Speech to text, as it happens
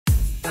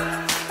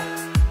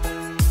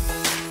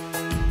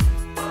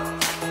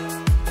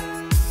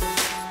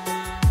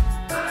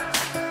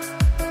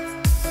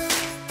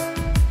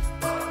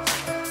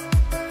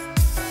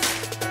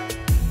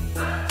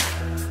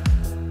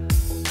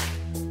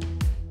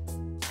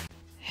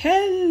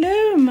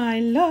Hello, my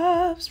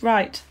loves.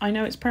 Right, I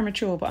know it's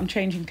premature, but I'm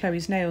changing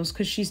Chloe's nails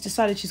because she's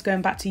decided she's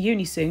going back to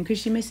uni soon because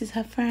she misses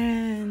her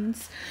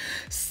friends.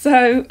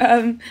 So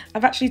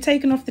I've actually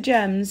taken off the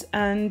gems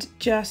and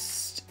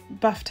just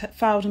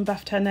filed and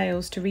buffed her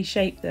nails to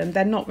reshape them.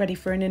 They're not ready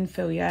for an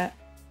infill yet.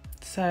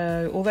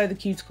 So although the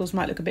cuticles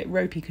might look a bit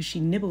ropey because she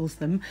nibbles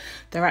them,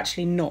 they're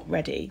actually not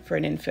ready for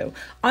an infill.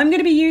 I'm going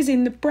to be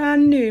using the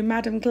brand new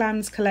Madame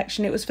Glam's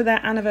collection. It was for their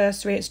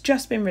anniversary. It's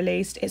just been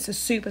released. It's a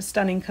super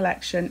stunning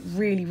collection,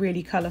 really,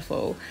 really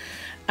colourful.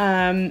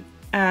 And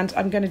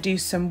I'm going to do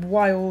some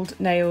wild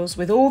nails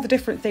with all the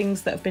different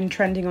things that have been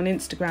trending on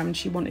Instagram, and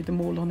she wanted them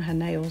all on her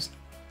nails.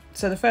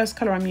 So the first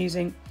colour I'm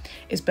using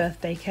is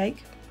Birthday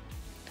Cake.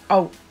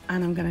 Oh,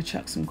 and I'm going to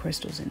chuck some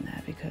crystals in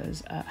there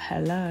because,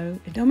 hello,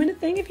 it don't mean a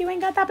thing if you ain't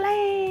got that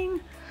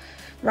bling.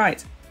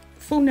 Right,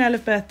 full nail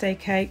of Birthday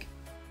Cake.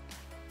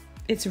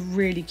 It's a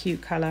really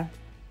cute colour.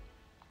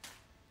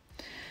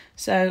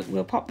 So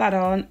we'll pop that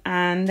on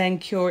and then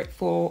cure it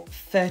for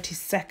 30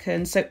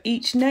 seconds. So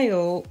each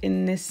nail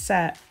in this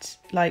set,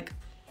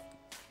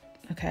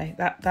 okay,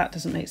 that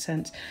doesn't make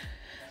sense.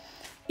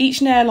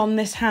 Each nail on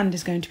this hand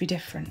is going to be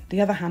different.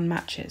 The other hand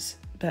matches,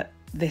 but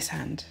this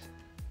hand...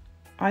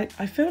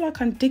 I feel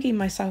like I'm digging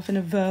myself in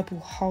a verbal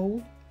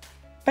hole.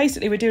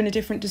 Basically, we're doing a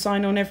different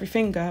design on every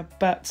finger,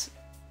 but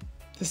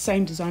the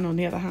same design on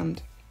the other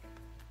hand.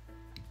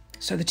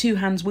 So the two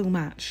hands will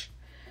match.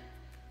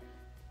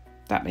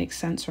 That makes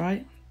sense,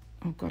 right?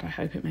 Oh God, I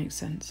hope it makes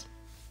sense.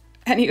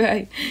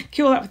 Anyway,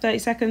 cure that for 30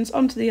 seconds.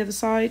 Onto the other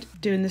side,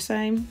 doing the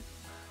same.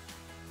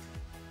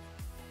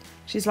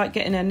 She's like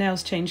getting her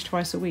nails changed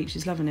twice a week.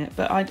 She's loving it.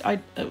 But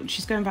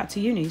she's going back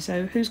to uni,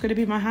 so who's going to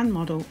be my hand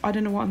model? I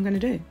don't know what I'm going to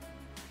do.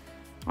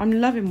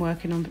 I'm loving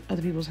working on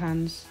other people's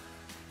hands.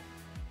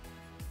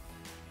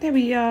 There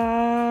we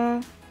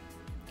are.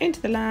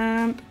 Into the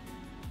lamp.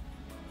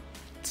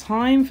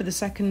 Time for the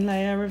second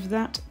layer of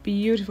that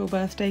beautiful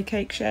Birthday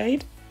Cake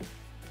shade.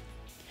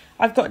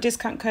 I've got a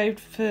discount code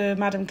for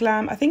Madame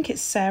Glam. I think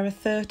it's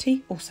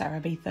Sarah30 or Sarah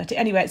B30.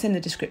 Anyway, it's in the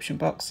description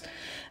box.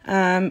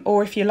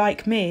 Or if you're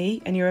like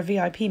me and you're a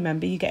VIP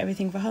member, you get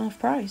everything for half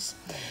price.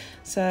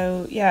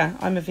 So yeah,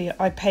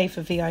 I pay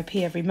for VIP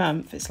every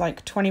month. It's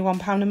like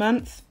 £21 a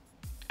month.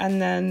 And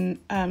then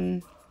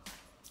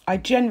I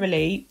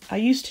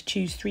used to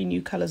choose 3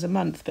 new colours a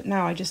month, but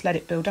now I just let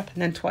it build up, and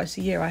then twice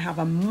a year I have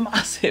a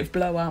massive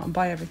blowout and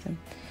buy everything.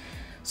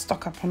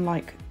 Stock up on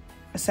like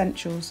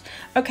essentials.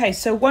 Okay,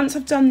 so once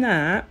I've done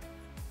that,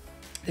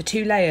 the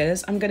 2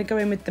 layers, I'm going to go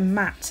in with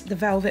the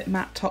velvet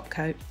matte top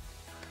coat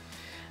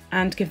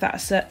and give that a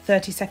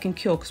 30-second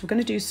cure, because we're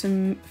going to do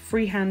some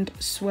freehand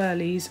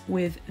swirlies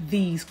with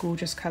these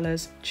gorgeous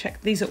colours.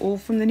 Check, these are all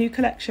from the new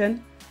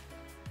collection.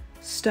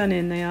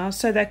 Stunning they are.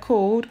 So they're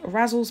called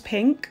Razzles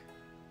Pink.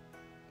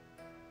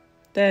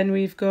 Then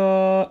we've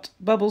got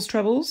Bubbles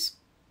Troubles.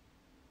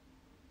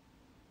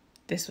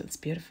 This one's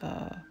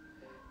beautiful.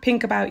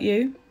 Pink About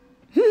You.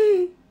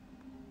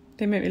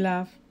 They make me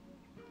laugh.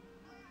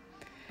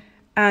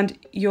 And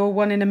You're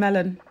One in a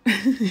Melon.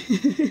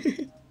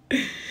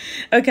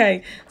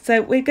 Okay,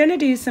 so we're going to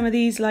do some of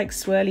these like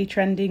swirly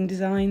trending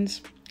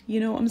designs. You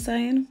know what I'm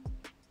saying?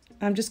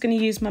 I'm just going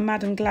to use my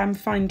Madame Glam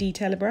fine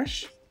detailer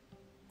brush.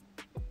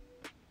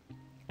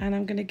 And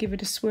I'm going to give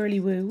it a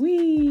swirly woo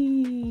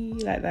wee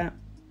like that.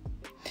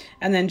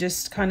 And then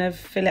just kind of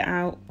fill it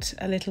out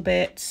a little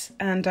bit.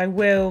 And I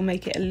will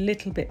make it a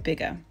little bit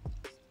bigger.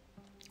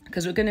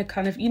 Because we're going to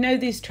kind of, you know,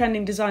 these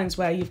trending designs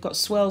where you've got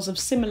swirls of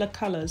similar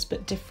colours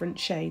but different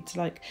shades,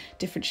 like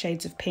different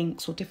shades of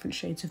pinks or different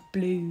shades of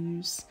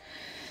blues.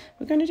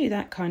 We're going to do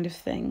that kind of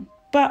thing.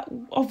 But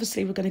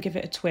obviously we're going to give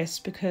it a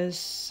twist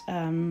because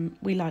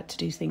we like to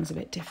do things a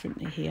bit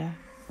differently here.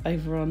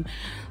 Over on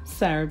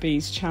Sarah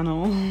B's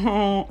channel.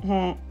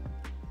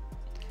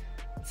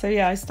 So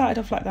yeah, I started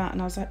off like that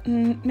and I was like,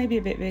 maybe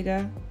a bit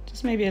bigger,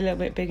 just maybe a little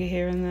bit bigger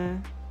here and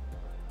there.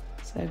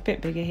 So a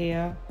bit bigger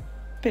here,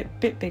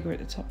 bit bigger at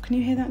the top. Can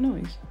you hear that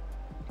noise?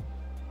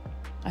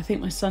 I think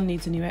my son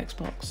needs a new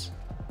Xbox.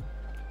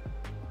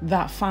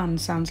 That fan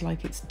sounds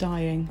like it's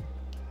dying.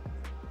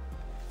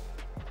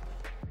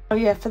 Oh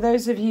yeah, for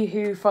those of you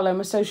who follow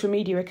my social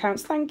media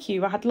accounts, thank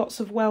you. I had lots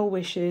of well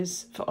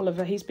wishes for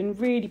Oliver. He's been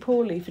really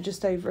poorly for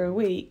just over a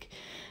week.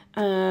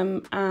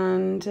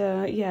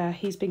 Yeah,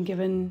 he's been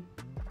given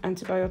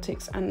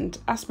antibiotics and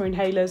asthma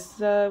inhalers.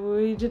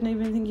 We didn't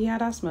even think he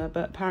had asthma,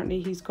 but apparently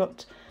he's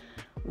got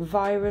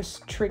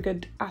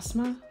virus-triggered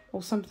asthma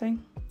or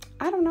something.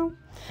 I don't know.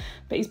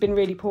 But he's been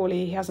really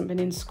poorly. He hasn't been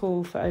in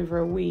school for over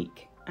a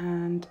week.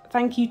 And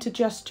thank you to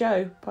Just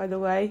Joe, by the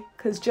way,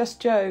 because Just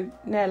Joe,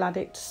 nail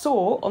addict,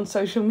 saw on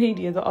social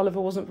media that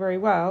Oliver wasn't very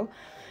well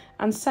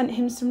and sent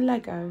him some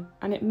Lego,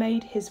 and it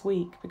made his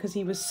week because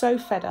he was so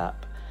fed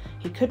up.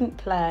 He couldn't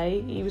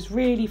play. He was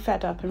really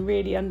fed up and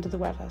really under the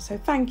weather. So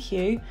thank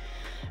you.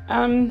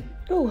 Oh,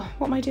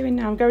 what am I doing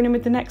now? I'm going in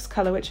with the next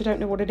colour, which I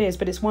don't know what it is,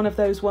 but it's one of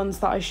those ones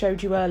that I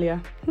showed you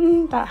earlier.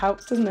 That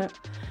helps, doesn't it?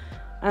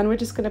 And we're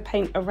just going to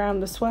paint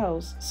around the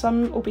swirls.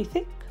 Some will be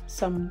thick,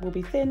 some will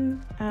be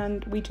thin,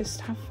 and we just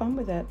have fun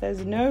with it.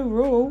 There's no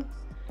rule.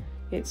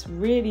 It's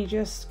really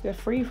just a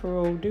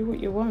free-for-all, do what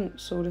you want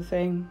sort of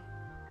thing.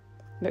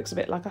 Looks a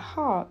bit like a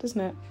heart,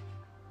 doesn't it?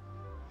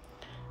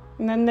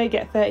 And then they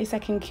get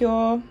 30-second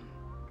cure.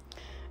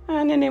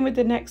 And then in with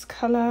the next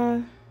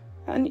colour.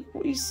 And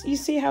you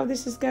see how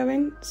this is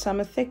going? Some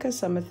are thicker,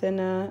 some are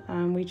thinner,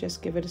 and we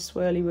just give it a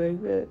swirly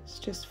woo. It's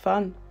just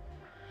fun.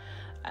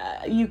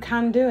 You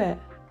can do it,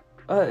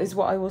 is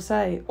what I will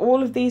say.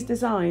 All of these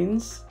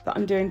designs that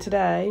I'm doing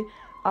today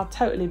are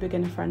totally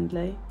beginner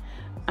friendly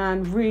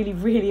and really,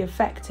 really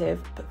effective,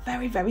 but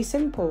very, very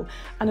simple.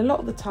 And a lot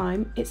of the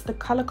time, it's the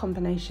colour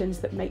combinations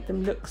that make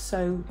them look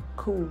so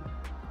cool.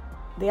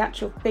 The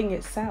actual thing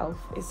itself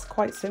is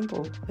quite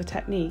simple, the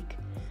technique.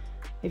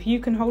 If you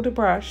can hold a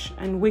brush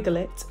and wiggle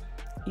it,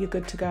 you're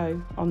good to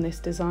go on this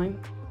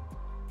design.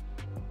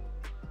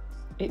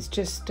 It's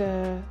just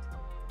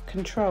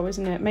control,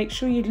 isn't it? Make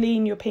sure you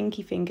lean your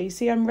pinky finger. You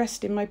see I'm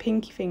resting my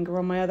pinky finger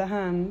on my other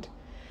hand.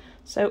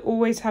 So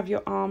always have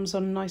your arms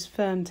on a nice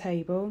firm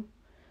table.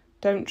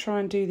 Don't try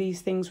and do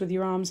these things with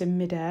your arms in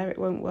midair, it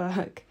won't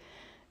work.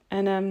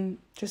 And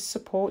just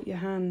support your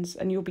hands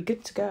and you'll be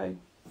good to go.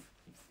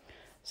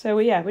 So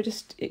yeah, we're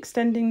just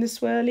extending the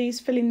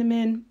swirlies, filling them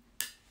in,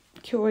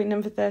 curing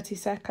them for 30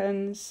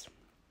 seconds.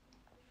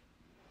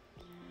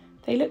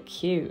 They look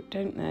cute,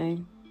 don't they?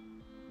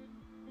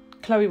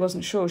 Chloe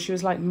wasn't sure. She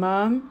was like,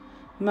 Mum,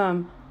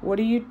 what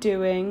are you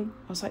doing?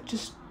 I was like,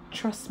 just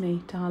trust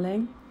me,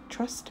 darling.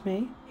 Trust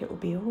me, it will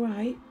be all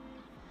right.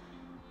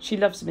 She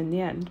loves them in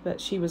the end,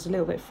 but she was a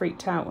little bit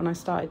freaked out when I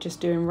started just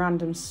doing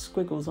random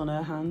squiggles on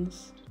her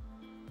hands.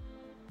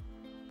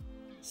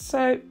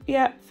 So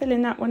yeah,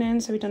 filling that one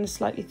in. So we've done a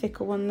slightly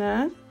thicker one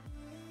there.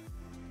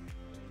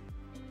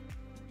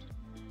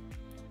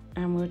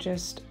 And we'll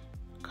just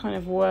kind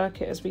of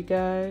work it as we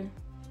go.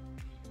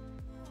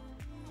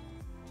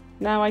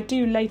 Now I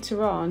do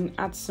later on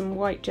add some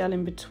white gel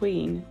in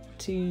between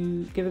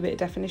to give a bit of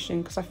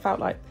definition, because I felt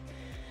like,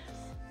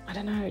 I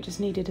don't know, it just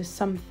needed a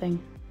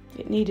something.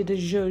 It needed a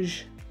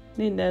zhuzh,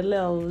 needed a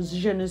little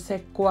je ne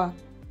sais quoi.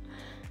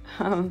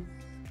 So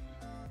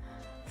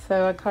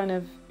I kind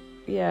of,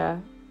 yeah,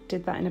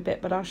 did that in a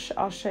bit, but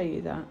I'll show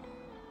you that.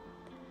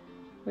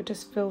 We'll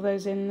just fill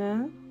those in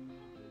there.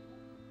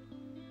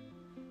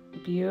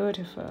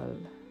 Beautiful.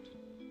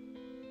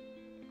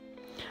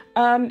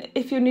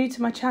 If you're new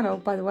to my channel,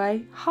 by the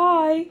way,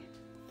 hi,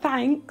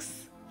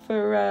 thanks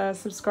for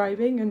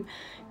subscribing and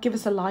give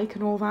us a like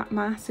and all that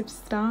massive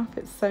stuff.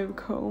 It's so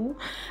cool.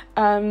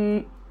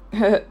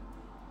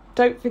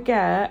 Don't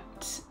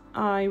forget,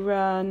 I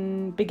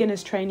run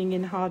beginners training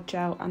in hard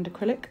gel and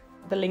acrylic.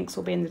 The links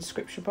will be in the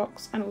description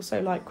box, and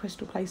also like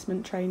crystal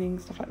placement training,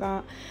 stuff like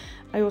that.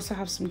 I also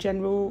have some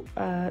general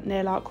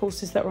nail art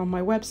courses that are on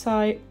my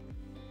website.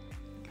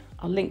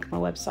 I'll link my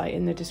website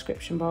in the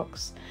description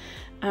box.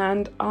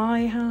 And I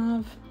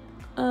have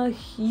a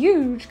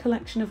huge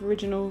collection of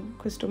original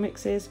crystal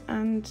mixes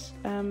and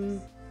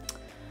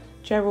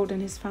Gerald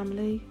and his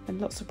family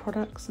and lots of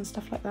products and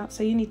stuff like that.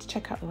 So you need to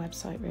check out the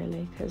website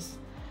really, because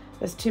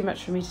there's too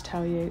much for me to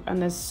tell you,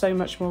 and there's so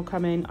much more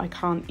coming. I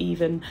can't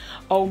even,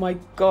 oh my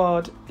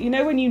God. You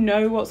know when you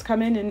know what's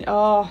coming and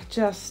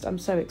I'm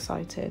so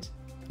excited.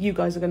 You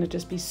guys are going to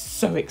just be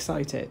so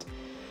excited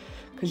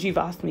because you've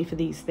asked me for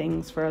these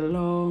things for a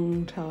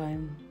long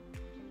time.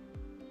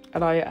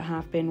 And I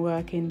have been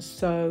working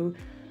so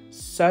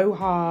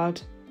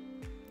hard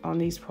on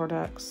these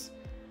products.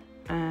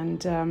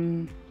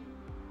 And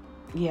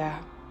yeah,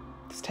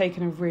 it's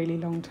taken a really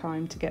long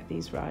time to get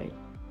these right.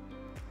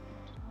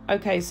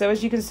 Okay, so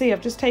as you can see,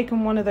 I've just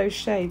taken one of those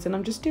shades and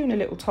I'm just doing a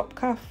little top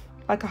cuff,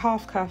 like a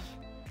half cuff.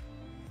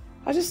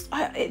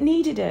 It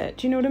needed it,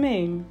 do you know what I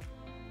mean?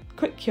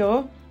 Quick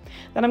cure.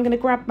 Then I'm going to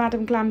grab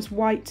Madame Glam's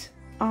white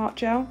art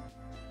gel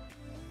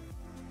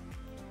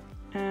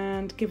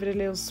and give it a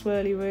little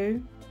swirly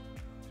woo.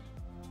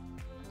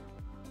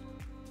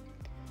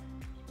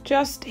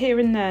 Just here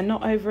and there,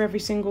 not over every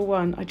single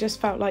one. I just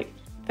felt like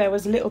there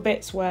was little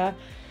bits where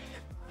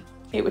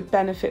it would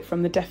benefit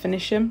from the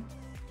definition.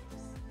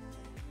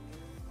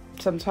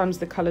 Sometimes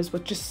the colours were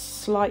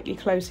just slightly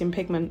close in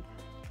pigment.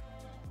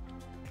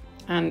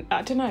 And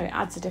I don't know, it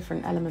adds a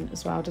different element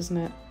as well, doesn't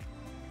it?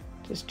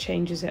 Just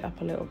changes it up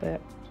a little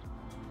bit.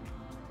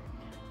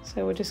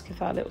 So we'll just give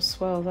that a little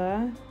swirl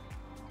there.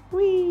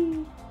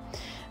 Whee!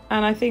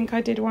 And I think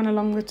I did one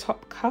along the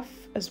top cuff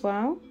as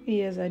well.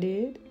 Yes, I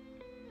did.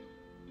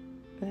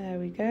 There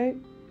we go.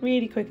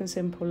 Really quick and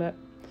simple look.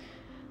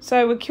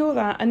 So we'll cure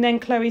that. And then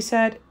Chloe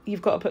said,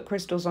 you've got to put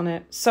crystals on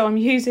it. So I'm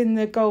using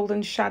the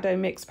Golden Shadow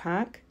Mix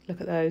Pack. Look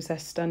at those, they're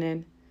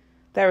stunning.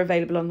 They're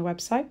available on the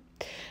website.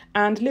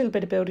 And a little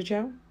bit of builder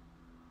gel.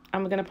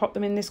 And we're going to pop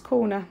them in this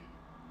corner.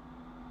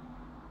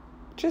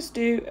 Just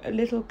do a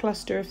little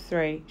cluster of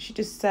 3. She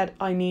just said,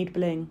 I need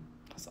bling.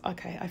 I was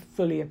like, okay, I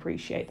fully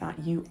appreciate that.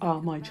 You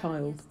are my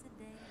child.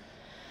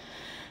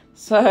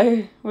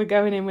 So we're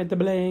going in with the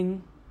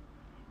bling.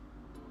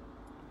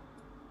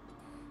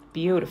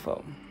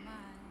 Beautiful.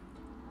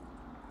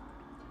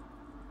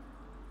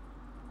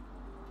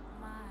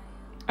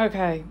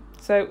 Okay,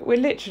 so we're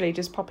literally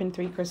just popping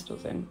 3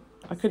 crystals in.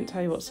 I couldn't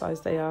tell you what size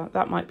they are.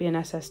 That might be an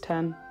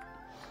SS10.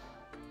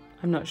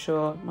 I'm not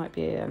sure. It might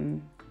be,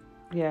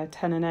 yeah,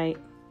 10 and 8.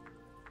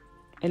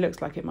 It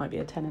looks like it might be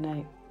a 10 and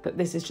 8. But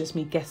this is just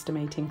me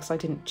guesstimating because I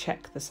didn't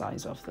check the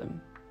size of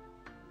them.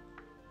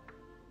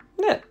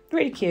 Look,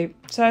 really cute.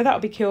 So that'll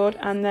be cured,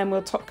 and then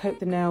we'll top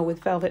coat the nail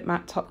with Velvet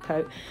Matte Top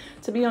Coat.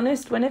 To be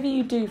honest, whenever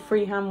you do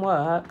freehand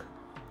work,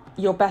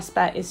 your best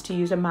bet is to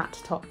use a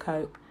matte top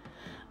coat.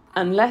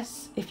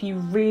 Unless, if you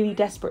really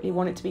desperately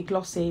want it to be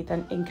glossy,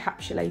 then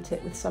encapsulate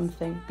it with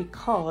something,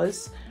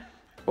 because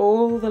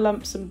all the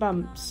lumps and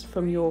bumps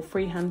from your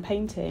freehand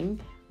painting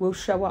will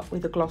show up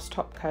with a gloss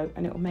top coat,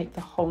 and it will make the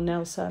whole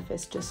nail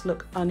surface just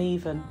look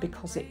uneven,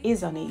 because it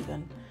is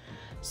uneven.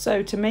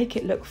 So to make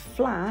it look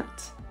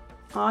flat,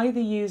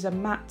 either use a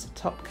matte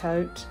top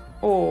coat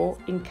or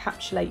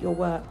encapsulate your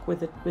work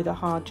with a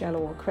hard gel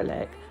or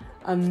acrylic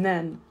and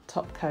then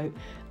top coat.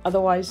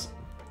 Otherwise,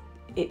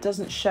 it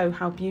doesn't show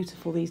how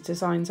beautiful these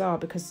designs are,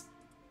 because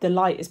the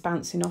light is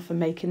bouncing off and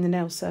making the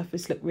nail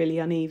surface look really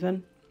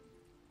uneven.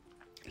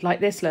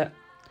 Like this, look.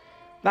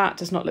 That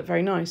does not look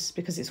very nice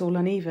because it's all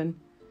uneven.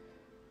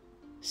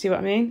 See what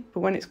I mean? But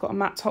when it's got a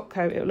matte top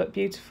coat, it'll look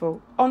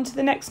beautiful. On to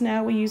the next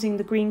nail, we're using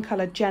the green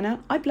colour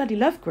Jenna. I bloody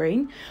love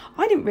green.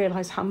 I didn't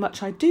realise how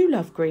much I do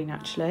love green,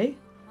 actually.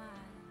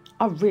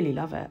 I really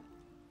love it.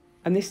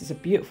 And this is a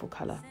beautiful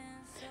colour.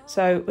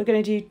 So we're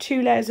going to do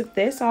 2 layers of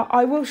this.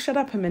 I will shut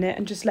up a minute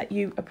and just let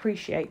you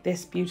appreciate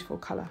this beautiful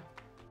colour.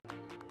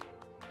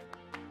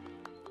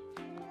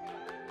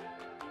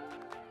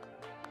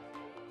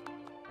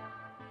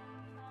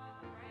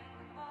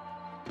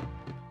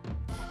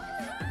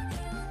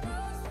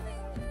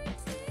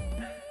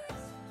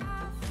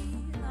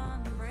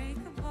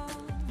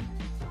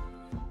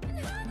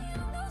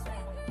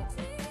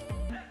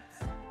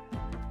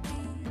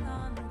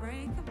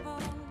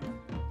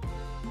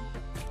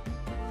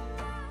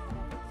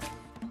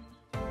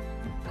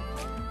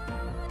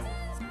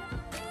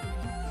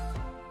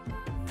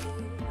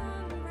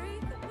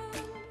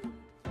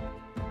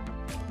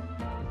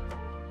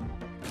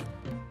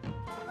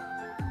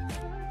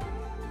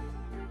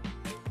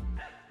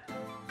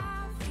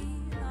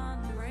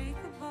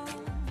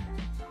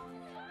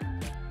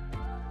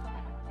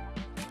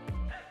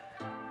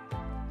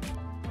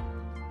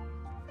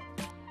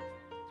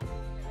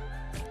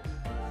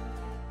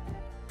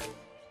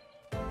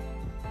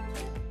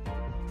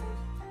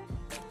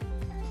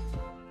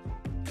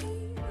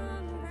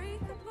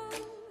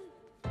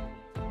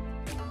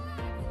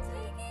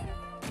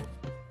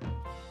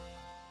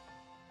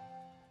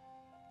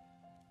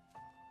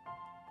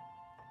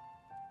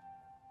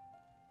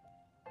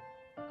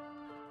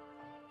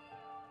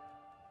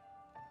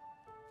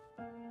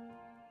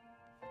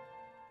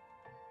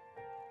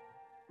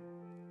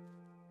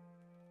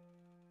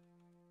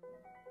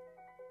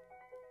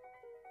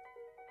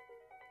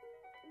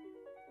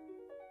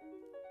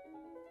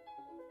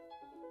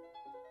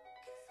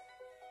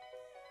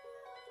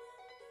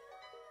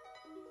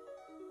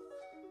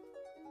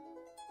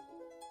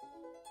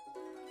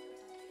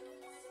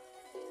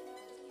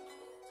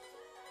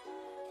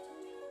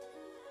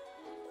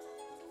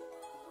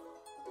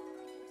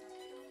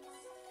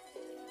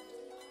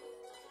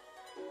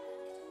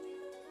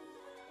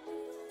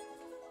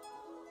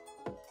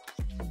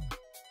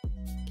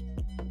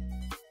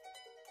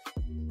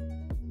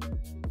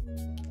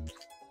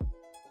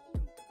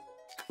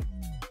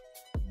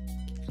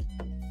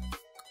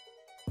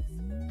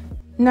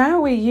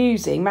 Now we're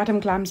using Madame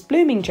Glam's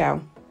blooming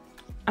gel,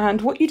 and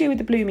what you do with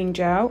the blooming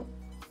gel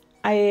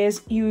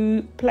is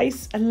you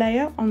place a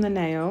layer on the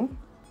nail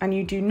and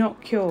you do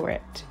not cure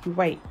it, you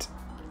wait.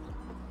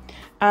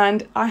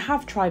 And I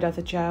have tried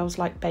other gels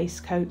like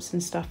base coats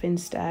and stuff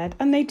instead,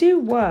 and they do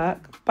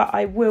work, but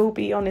I will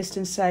be honest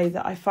and say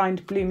that I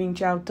find blooming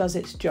gel does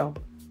its job.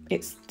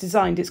 It's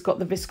designed, it's got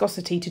the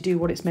viscosity to do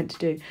what it's meant to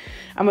do.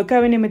 And we're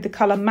going in with the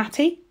colour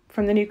Matty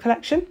from the new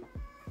collection.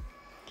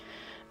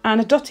 And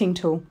a dotting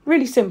tool,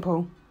 really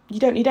simple. You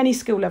don't need any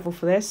skill level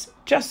for this,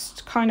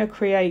 just kind of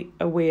create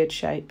a weird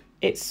shape.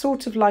 It's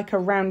sort of like a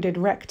rounded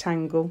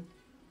rectangle,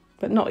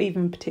 but not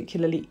even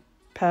particularly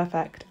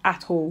perfect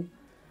at all.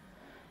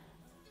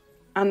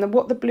 And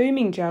what the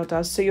blooming gel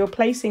does, so you're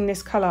placing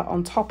this colour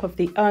on top of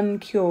the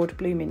uncured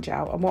blooming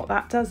gel, and what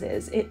that does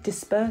is it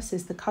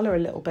disperses the colour a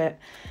little bit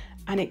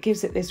and it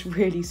gives it this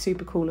really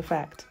super cool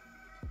effect,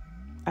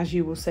 as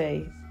you will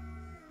see.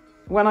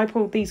 When I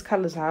pulled these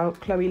colours out,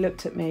 Chloe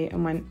looked at me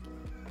and went,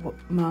 "What,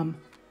 Mum,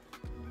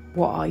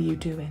 what are you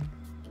doing?"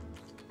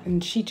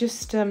 And she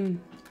just,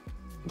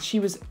 she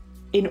was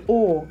in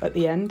awe at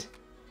the end.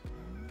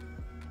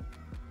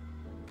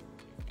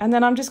 And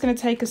then I'm just going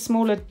to take a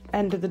smaller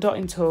end of the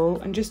dotting tool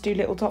and just do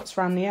little dots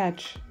around the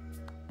edge.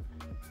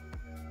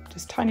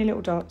 Just tiny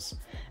little dots.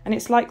 And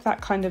it's like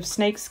that kind of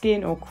snake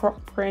skin or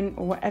croc print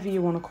or whatever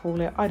you want to call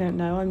it. I don't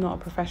know, I'm not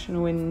a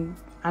professional in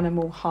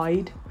animal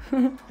hide.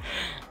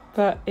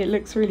 But it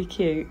looks really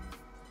cute.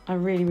 I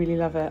really, really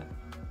love it.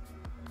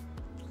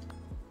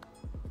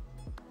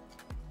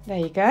 There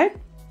you go.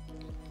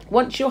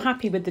 Once you're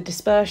happy with the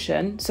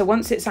dispersion, so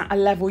once it's at a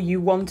level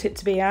you want it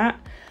to be at,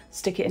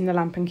 stick it in the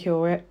lamp and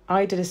cure it.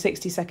 I did a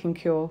 60-second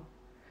cure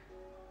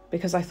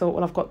because I thought,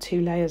 well, I've got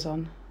 2 layers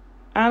on.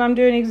 And I'm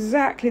doing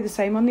exactly the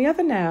same on the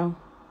other nail.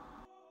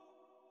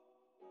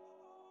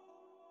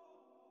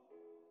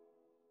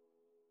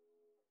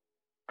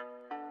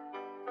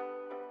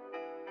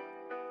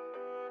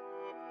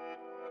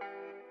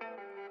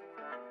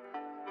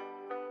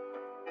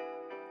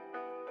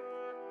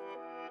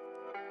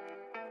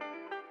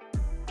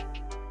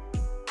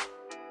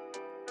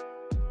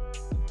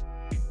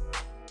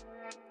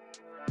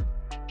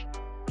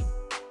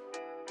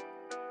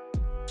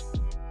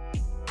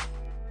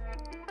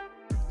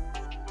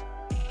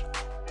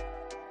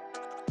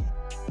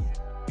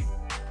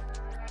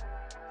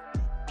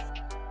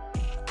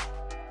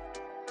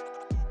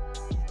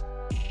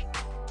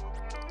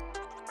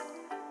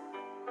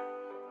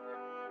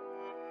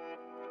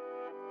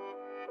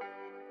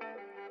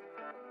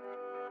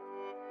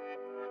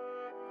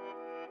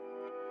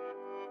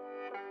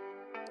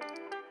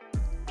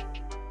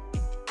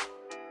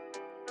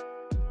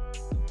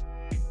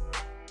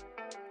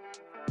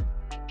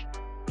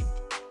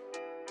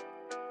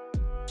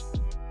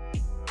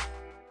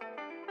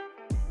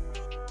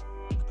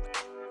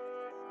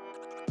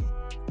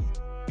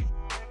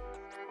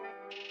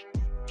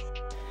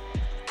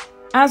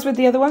 As with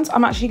the other ones,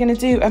 I'm actually going to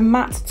do a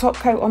matte top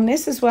coat on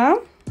this as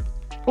well.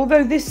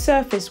 Although this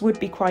surface would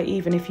be quite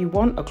even if you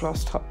want a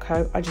gloss top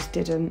coat, I just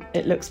didn't.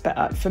 It looks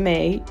better. For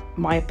me,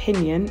 my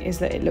opinion is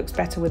that it looks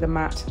better with a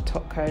matte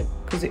top coat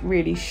because it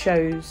really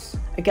shows,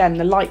 again,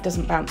 the light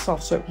doesn't bounce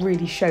off, so it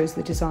really shows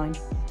the design.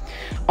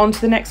 On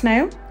to the next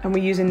nail, and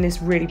we're using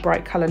this really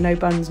bright colour, no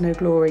buns, no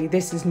glory.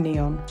 This is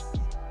neon.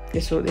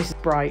 This is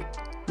bright.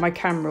 My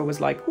camera was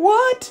like,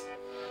 what?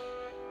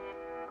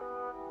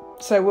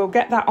 So we'll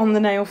get that on the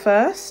nail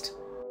first.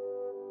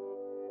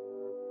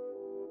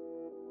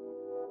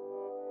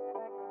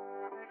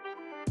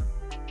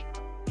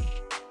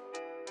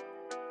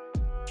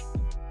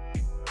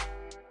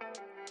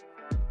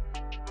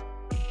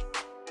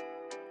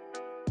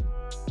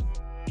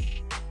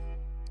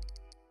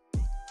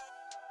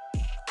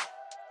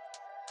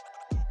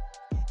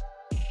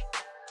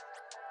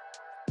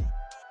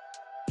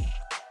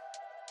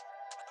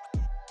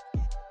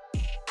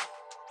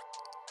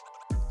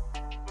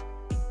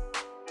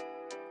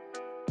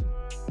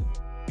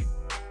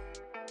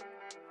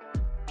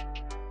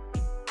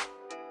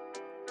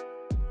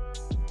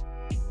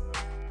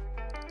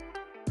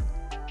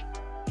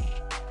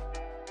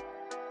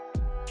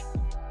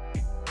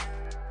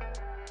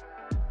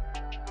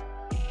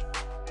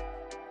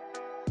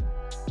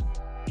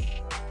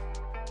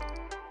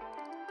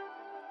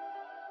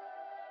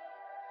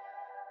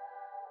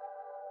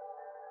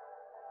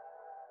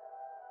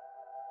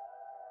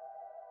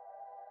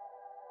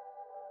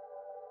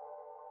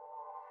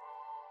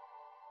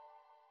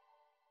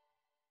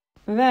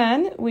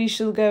 Then we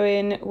shall go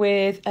in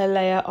with a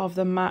layer of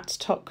the matte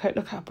top coat.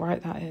 Look how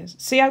bright that is.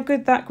 See how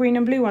good that green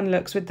and blue one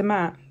looks with the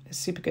matte? It's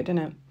super good, isn't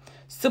it?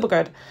 Super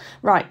good.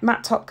 Right,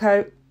 matte top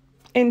coat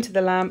into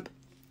the lamp.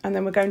 And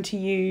then we're going to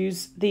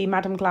use the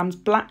Madame Glam's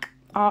black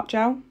art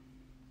gel.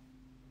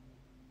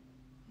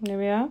 There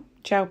we are.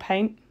 Gel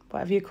paint,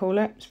 whatever you call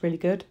it. It's really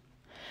good.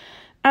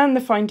 And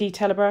the fine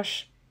detailer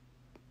brush.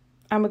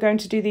 And we're going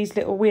to do these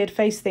little weird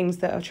face things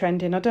that are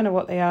trending. I don't know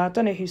what they are. I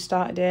don't know who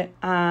started it.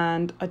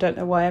 And I don't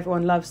know why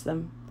everyone loves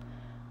them.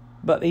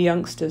 But the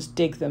youngsters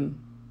dig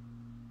them.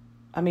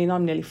 I mean,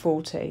 I'm nearly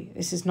 40.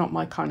 This is not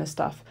my kind of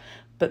stuff.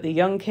 But the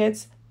young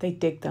kids, they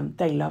dig them.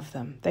 They love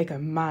them. They go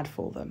mad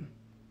for them.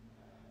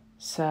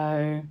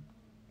 So,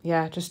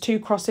 yeah, just 2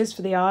 crosses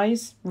for the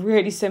eyes.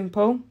 Really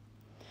simple.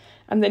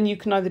 And then you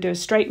can either do a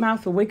straight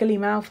mouth, a wiggly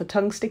mouth, a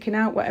tongue sticking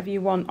out, whatever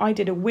you want. I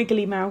did a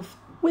wiggly mouth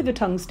with a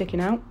tongue sticking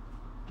out.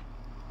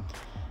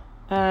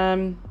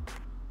 And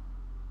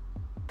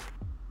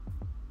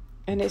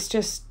it's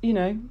just, you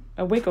know,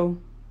 a wiggle,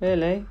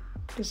 really.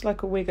 Just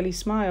like a wiggly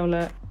smile,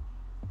 look.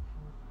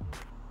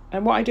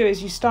 And what I do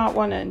is you start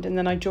one end and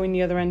then I join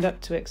the other end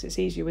up to it because it's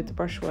easier with the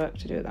brushwork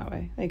to do it that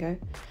way. There you go.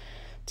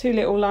 2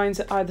 little lines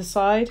at either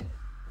side.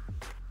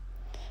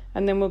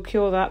 And then we'll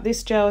cure that.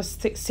 This gel is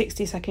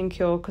 60-second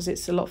cure because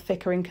it's a lot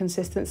thicker in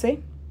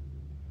consistency.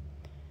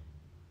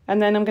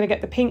 And then I'm going to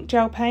get the pink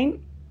gel paint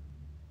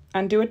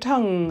and do a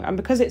tongue. And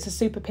because it's a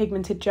super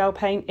pigmented gel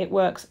paint, it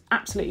works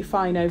absolutely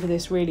fine over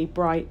this really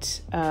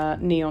bright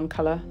neon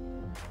colour.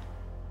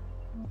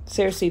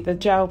 Seriously, the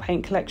gel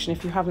paint collection,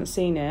 if you haven't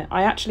seen it,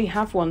 I actually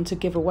have one to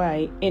give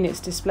away in its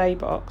display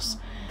box.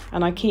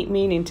 And I keep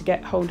meaning to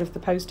get hold of the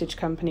postage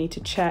company to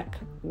check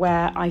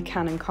where I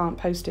can and can't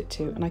post it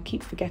to. And I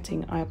keep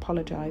forgetting, I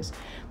apologise.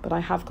 But I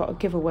have got a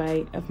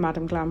giveaway of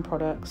Madame Glam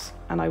products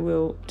and I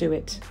will do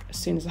it as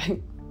soon as I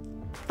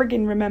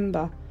friggin'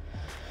 remember.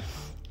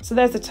 So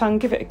there's the tongue,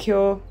 give it a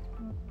cure.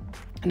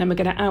 And then we're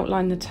going to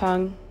outline the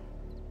tongue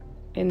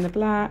in the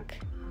black.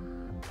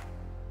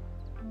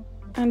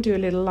 And do a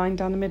little line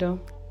down the middle,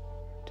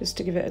 just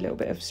to give it a little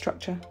bit of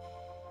structure.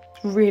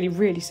 Really,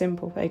 really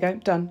simple. There you go,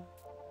 done.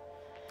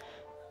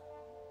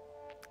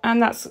 And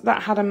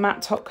that had a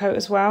matte top coat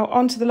as well.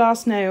 Onto the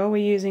last nail, we're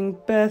using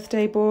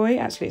Birthday Boy.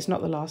 Actually, it's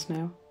not the last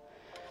nail.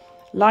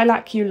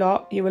 Lilac You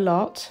a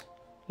Lot.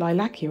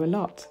 Lilac You a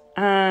Lot.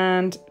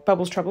 And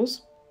Bubbles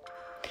Troubles.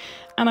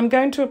 And I'm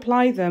going to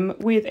apply them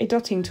with a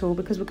dotting tool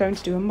because we're going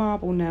to do a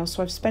marble nail.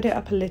 So I've sped it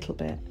up a little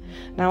bit.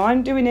 Now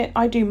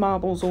I do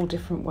marbles all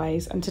different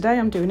ways. And today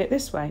I'm doing it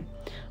this way.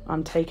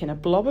 I'm taking a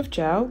blob of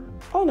gel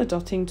on a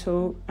dotting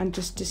tool and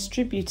just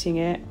distributing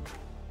it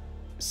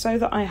so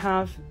that I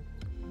have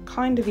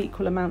kind of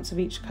equal amounts of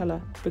each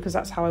colour, because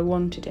that's how I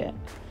wanted it.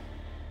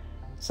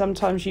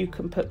 Sometimes you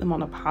can put them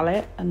on a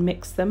palette and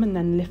mix them and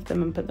then lift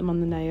them and put them on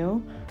the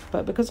nail,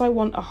 but because I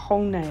want a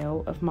whole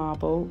nail of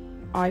marble,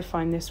 I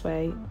find this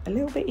way a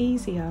little bit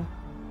easier.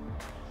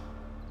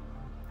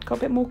 Got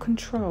a bit more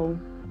control.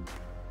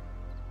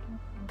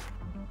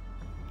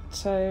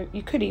 So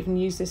you could even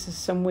use this as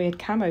some weird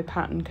camo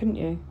pattern, couldn't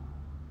you?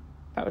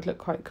 That would look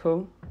quite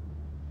cool.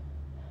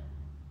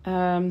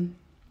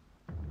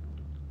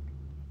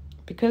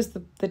 Because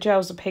the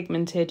gels are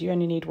pigmented, you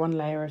only need one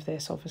layer of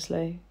this,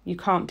 obviously. You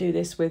can't do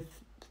this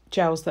with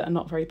gels that are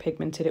not very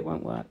pigmented, it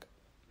won't work.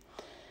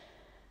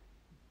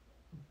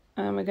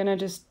 And we're going to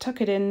just tuck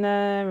it in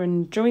there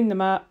and join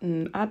them up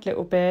and add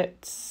little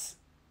bits.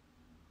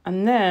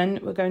 And then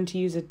we're going to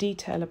use a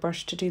detailer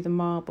brush to do the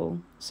marble.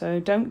 So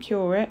don't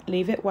cure it,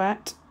 leave it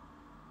wet.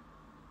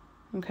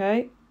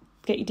 Okay,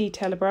 get your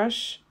detailer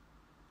brush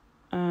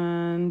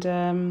and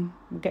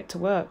we'll get to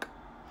work.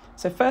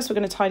 So first we're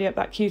going to tidy up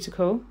that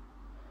cuticle.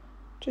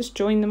 Just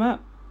join them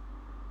up,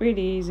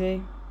 really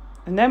easy.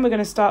 And then we're going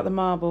to start the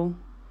marble.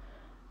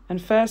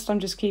 And first I'm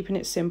just keeping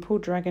it simple,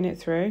 dragging it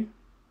through,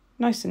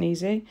 nice and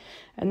easy.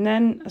 And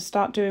then I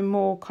start doing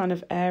more kind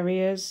of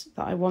areas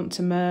that I want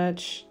to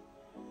merge.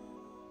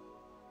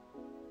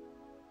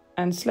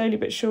 And slowly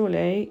but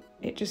surely,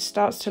 it just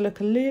starts to look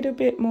a little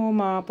bit more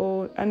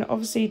marble. And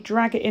obviously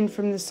drag it in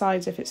from the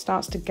sides if it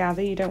starts to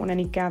gather. You don't want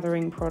any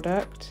gathering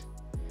product.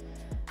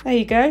 There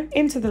you go,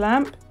 into the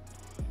lamp.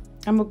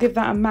 And we'll give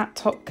that a matte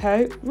top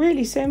coat.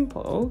 Really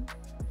simple,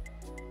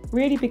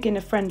 really beginner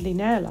friendly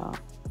nail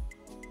art.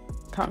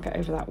 Can't get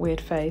over that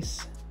weird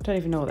face. Don't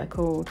even know what they're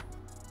called,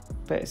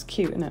 but it's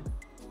cute, isn't it?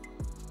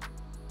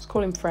 Let's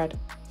call him Fred.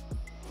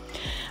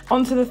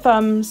 Onto the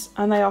thumbs,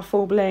 and they are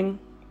full bling.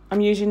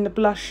 I'm using the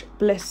Blush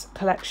Bliss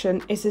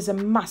collection. This is a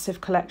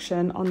massive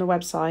collection on the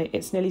website.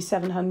 It's nearly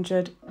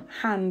 700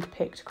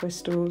 hand-picked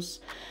crystals.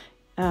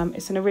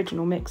 It's an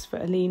original mix for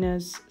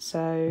Alina's,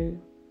 so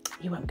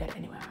you won't get it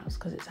anywhere else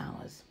because it's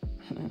ours.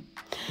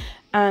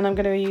 And I'm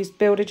going to use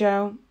Builder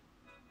Gel.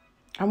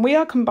 And we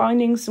are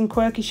combining some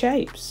quirky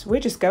shapes. We're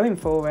just going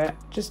for it,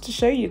 just to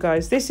show you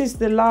guys. This is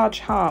the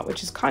large heart,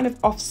 which is kind of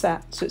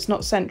offset. So it's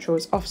not central,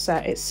 it's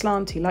offset. It's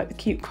slanty, like the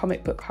cute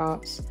comic book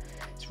hearts.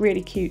 It's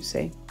really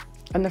cutesy.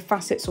 And the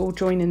facets all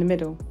join in the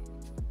middle.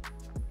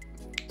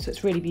 So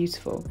it's really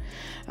beautiful.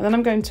 And then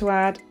I'm going to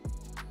add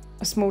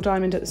a small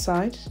diamond at the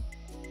side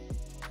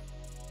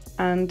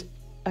and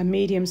a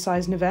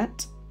medium-sized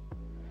navette.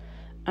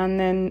 And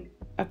then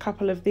a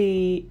couple of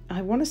the,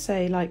 I want to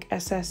say like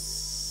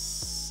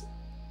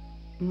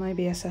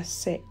maybe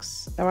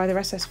SS6. They're either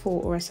SS4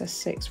 or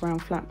SS6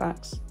 round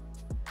flatbacks.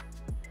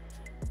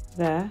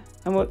 There.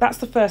 And that's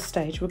the first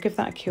stage. We'll give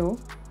that a cure.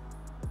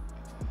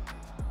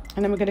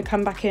 And then we're going to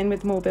come back in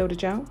with more Builder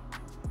Gel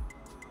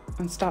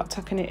and start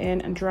tucking it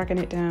in and dragging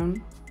it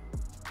down.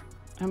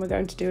 And we're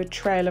going to do a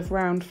trail of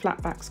round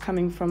flatbacks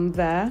coming from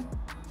there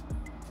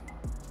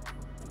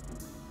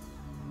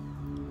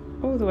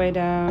all the way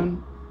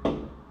down.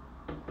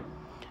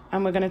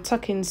 And we're going to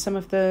tuck in some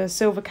of the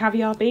silver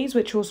caviar beads,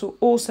 which are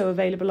also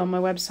available on my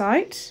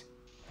website.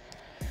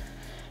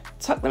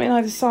 Tuck them in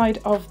either side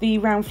of the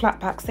round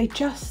flatbacks. They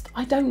just,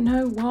 I don't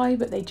know why,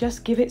 but they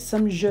just give it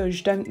some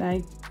zhuzh, don't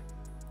they?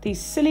 These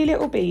silly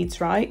little beads,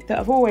 right, that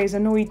have always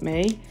annoyed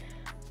me.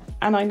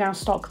 And I now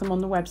stock them on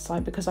the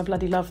website because I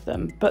bloody love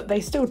them. But they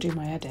still do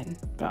my head in.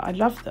 But I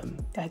love them.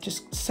 They're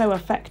just so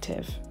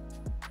effective.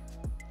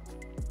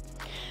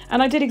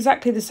 And I did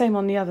exactly the same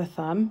on the other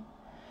thumb.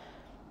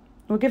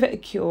 We'll give it a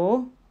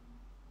cure.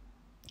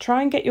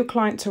 Try and get your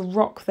client to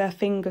rock their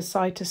fingers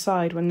side to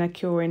side when they're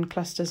curing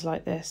clusters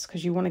like this,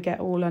 because you want to get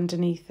all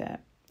underneath it.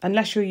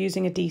 Unless you're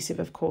using adhesive,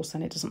 of course,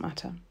 then it doesn't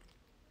matter.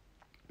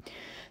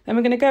 Then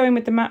we're going to go in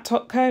with the matte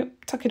top coat,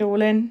 tuck it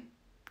all in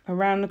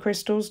around the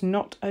crystals,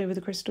 not over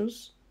the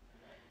crystals.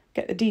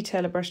 Get the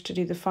detailer brush to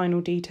do the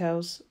final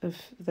details of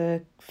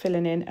the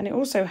filling in, and it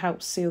also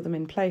helps seal them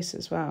in place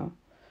as well.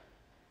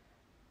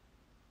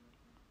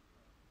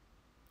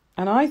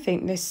 And I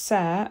think this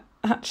set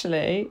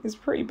actually is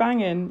pretty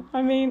banging.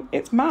 I mean,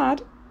 it's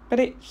mad,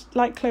 but it's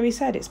like Chloe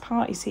said, it's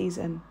party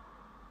season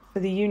for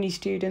the uni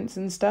students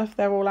and stuff.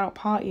 They're all out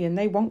partying.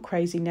 They want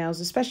crazy nails,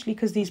 especially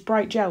because these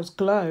bright gels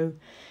glow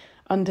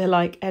under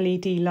like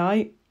LED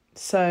light.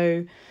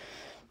 So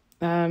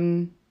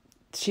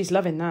she's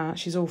loving that.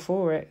 She's all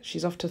for it.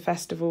 She's off to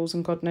festivals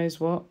and God knows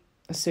what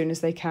as soon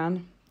as they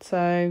can.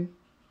 So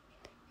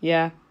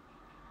yeah,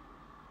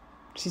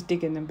 she's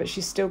digging them, but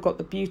she's still got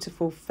the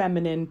beautiful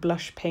feminine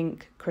blush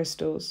pink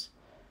crystals.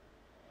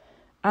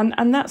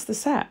 And that's the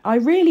set. I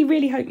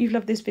really hope you've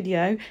loved this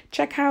video.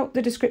 Check out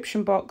the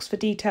description box for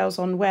details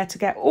on where to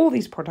get all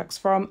these products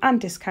from and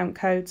discount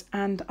codes,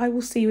 and I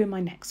will see you in my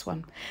next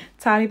one.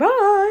 Tally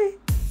bye!